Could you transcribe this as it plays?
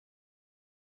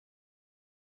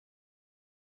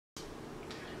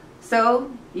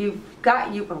So you've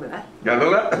got you.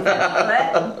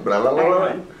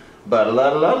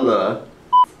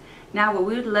 Now, what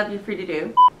we would love you for you to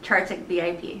do, Chartec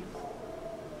VIP.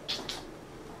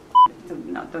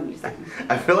 No, don't use that.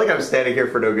 I feel like I'm standing here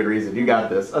for no good reason. You got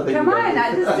this. Come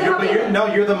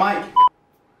on, you're the mic.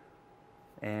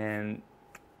 And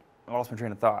I lost my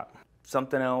train of thought.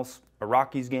 Something else, a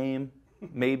Rockies game,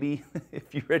 maybe,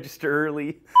 if you register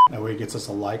early. That way it gets us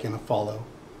a like and a follow.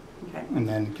 Okay. And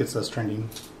then gets us trending.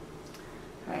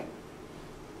 All right.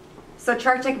 So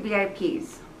Chartec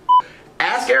VIPs.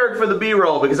 Ask Eric for the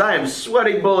B-roll because I am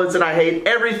sweating bullets and I hate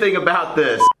everything about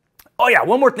this. Oh yeah,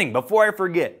 one more thing before I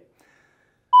forget.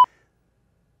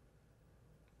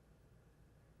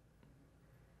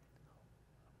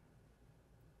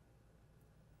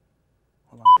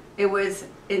 It was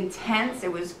intense,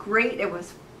 it was great, it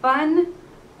was fun.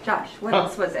 Josh, what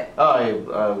else was it? Oh, it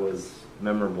was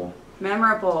memorable.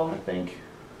 Memorable. I think.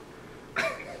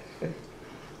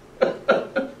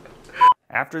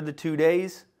 After the 2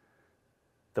 days,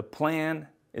 the plan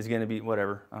is going to be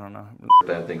whatever. I don't know.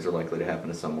 Bad things are likely to happen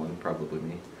to someone, probably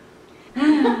me.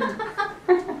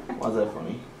 Why is that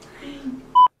funny?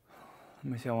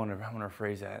 Let me see. I want to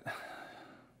phrase that.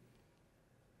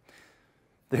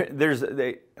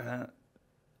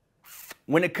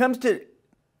 When it comes to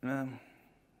MSP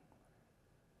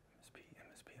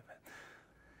event.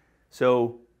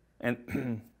 So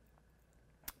and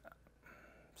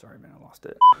sorry, man, I lost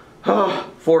it.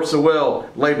 Force of will,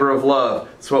 labor of love.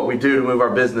 It's what we do to move our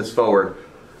business forward.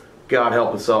 God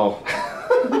help us all.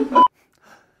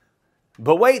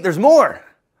 But wait, there's more.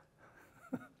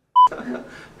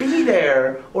 Be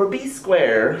there or be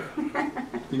square.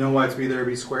 You know why it's be there,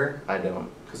 be square? I don't.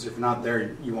 Because if you're not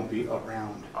there, you won't be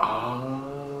around.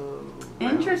 Oh.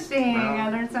 Interesting. I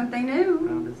learned something new.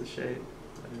 Round is the shape.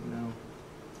 I didn't know.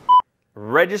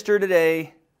 Register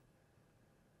today.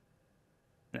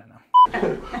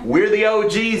 No. We're the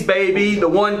OGs, baby. The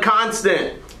one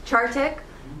constant. Chartec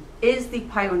is the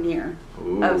pioneer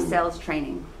of sales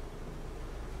training.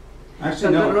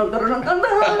 Actually, no. No,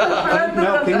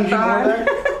 can you do more there?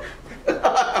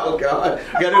 Oh, God.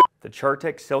 The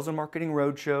Chartec Sales and Marketing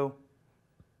Roadshow.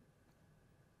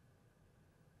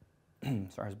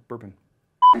 Sorry, I was burping.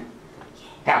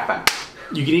 Half hour.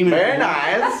 You can even. Very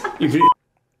nice. You can.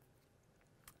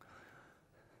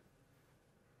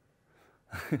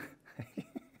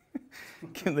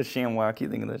 Give him the ShamWow. I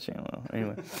keep thinking of the ShamWow.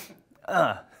 Anyway.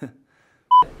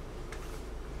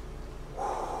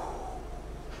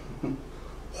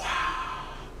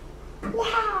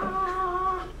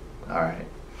 All right.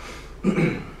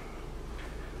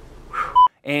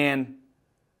 And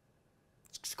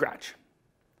scratch.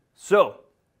 So.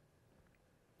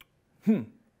 Because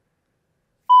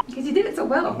you did it so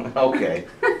well. Okay.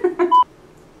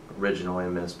 Original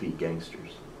MSP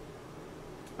gangsters.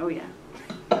 Oh, yeah.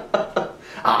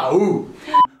 Ooh.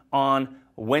 On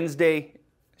Wednesday.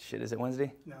 Shit, is it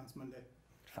Wednesday? No, it's Monday.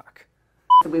 Fuck.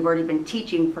 So we've already been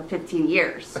teaching for 15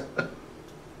 years.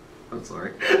 I'm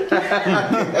sorry.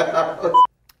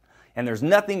 And there's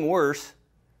nothing worse.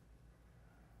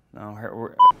 No,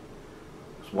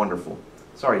 It's wonderful.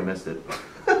 Sorry you missed it.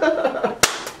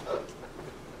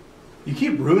 You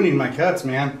keep ruining my cuts,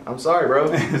 man. I'm sorry, bro.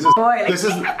 This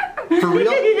is for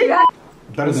real. Yeah.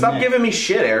 Better than Stop me. giving me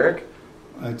shit, Eric.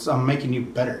 I'm making you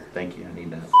better. Thank you. I need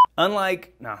that.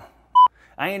 Unlike, no,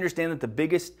 I understand that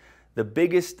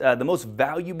the most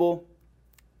valuable,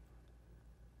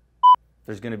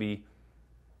 there's going to be.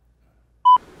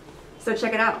 So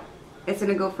check it out. It's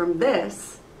going to go from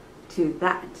this to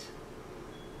that.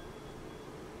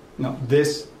 No,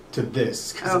 this to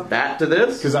this. Oh. That to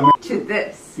this? Because I'm. To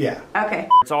this. Yeah. Okay.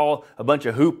 It's all a bunch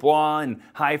of hoopla and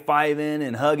high-fiving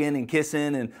and hugging and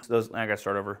kissing and those. I got to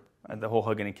start over. The whole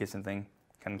hugging and kissing thing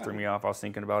kind of threw me off. I was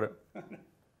thinking about it.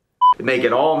 Make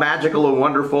it all magical and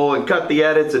wonderful and cut the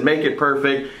edits and make it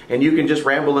perfect, and you can just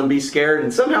ramble and be scared,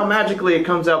 and somehow magically it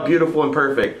comes out beautiful and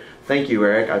perfect. Thank you,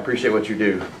 Eric. I appreciate what you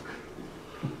do.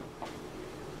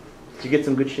 Did you get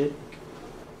some good shit?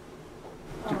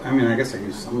 I mean, I guess I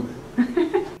used some of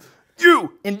it.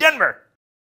 You in Denver.